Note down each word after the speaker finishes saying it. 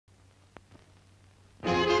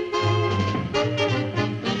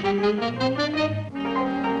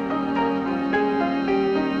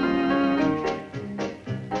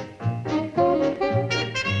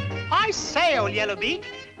Beak.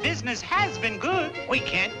 Business has been good. We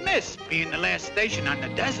can't miss being the last station on the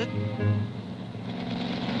desert.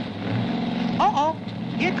 Uh-oh,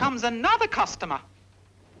 here comes another customer.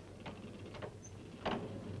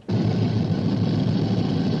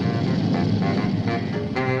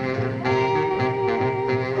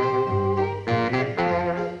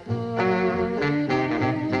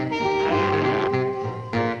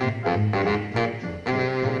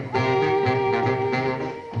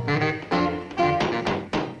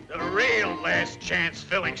 Chance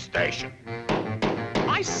filling station.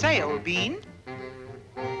 I say, old bean,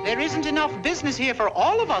 there isn't enough business here for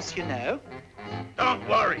all of us, you know. Don't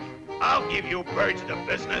worry. I'll give you birds the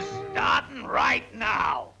business, starting right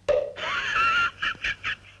now.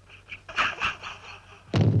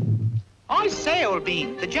 I say, old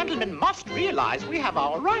bean, the gentleman must realize we have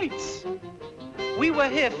our rights. We were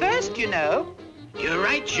here first, you know. You're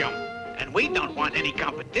right, chum. And we don't want any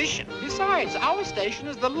competition. Besides, our station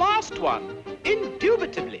is the last one.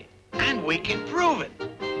 Indubitably. And we can prove it.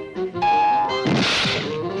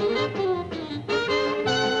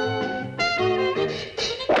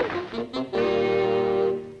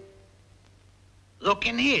 Look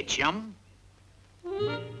in here, chum.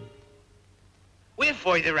 We're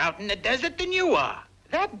further out in the desert than you are.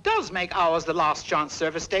 That does make ours the last chance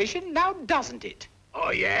service station, now doesn't it?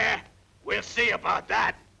 Oh, yeah? We'll see about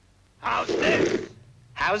that. How's this?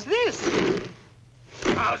 How's this?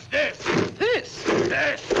 How's this? This?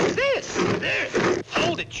 This? This? This?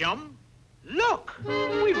 Hold it, chum. Look,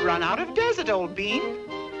 we've run out of desert, old bean.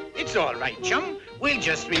 It's all right, chum. We'll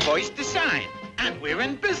just revoice the sign, and we're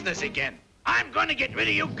in business again. I'm gonna get rid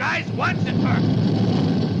of you guys once and for...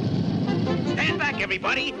 Stand back,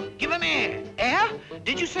 everybody. Give him air. Air?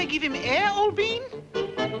 Did you say give him air, old bean?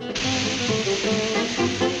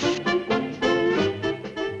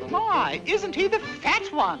 My, isn't he the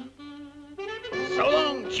fat one? So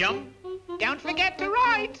long, chum. Don't forget to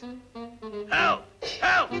write. Help!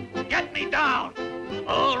 Help! Get me down!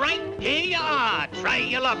 All right, here you are. Try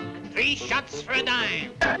your luck. 3 shots for a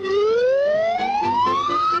dime.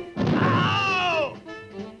 Ow!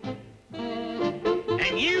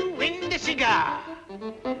 And you win the cigar.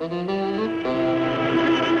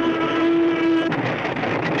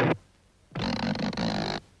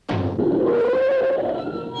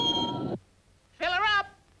 Fill her up.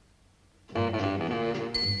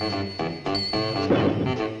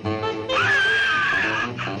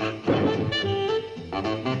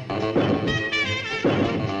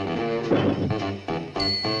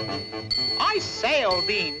 I say, old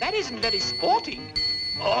bean, that isn't very sporting.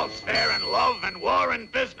 All's fair in love and war in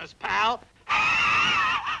business, pal.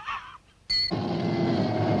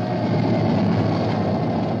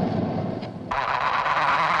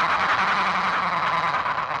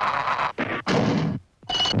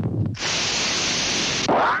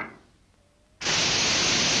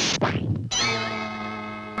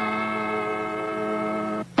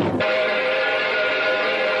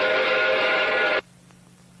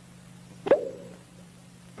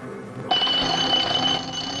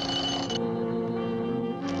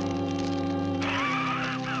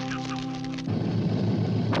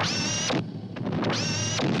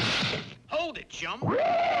 Chum.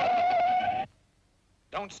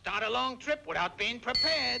 Don't start a long trip without being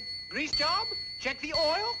prepared. Grease job? Check the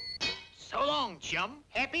oil? So long, chum.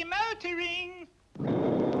 Happy motoring.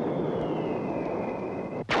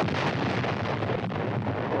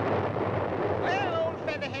 Well, old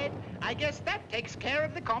featherhead, I guess that takes care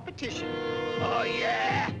of the competition. Oh,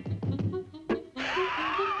 yeah.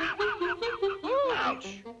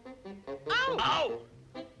 Ouch. Ow. Ow.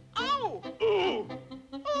 Ow. Ooh.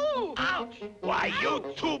 Ooh. Ouch. Why,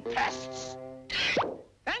 you two pests.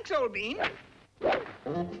 Thanks, old bean.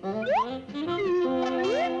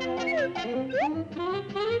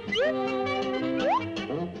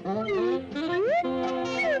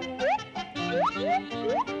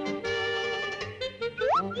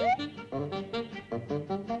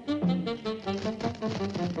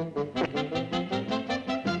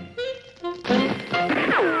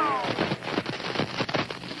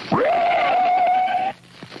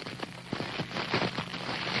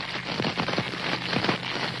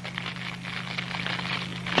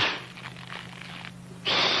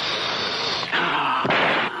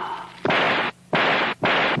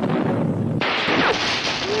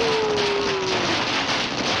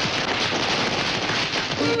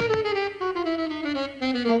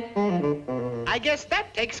 I guess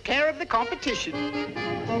that takes care of the competition.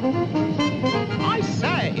 I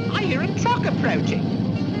say, I hear a truck approaching.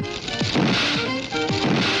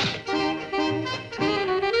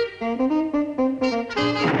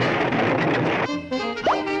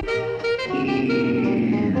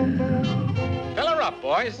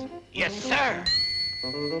 boys. Yes, sir.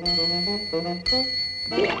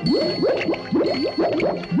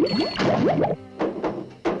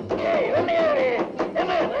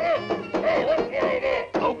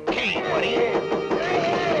 Okay, buddy.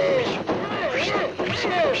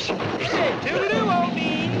 Toodaloo, old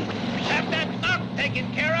bean. Have that knock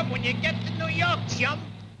taken care of when you get to New York, chum.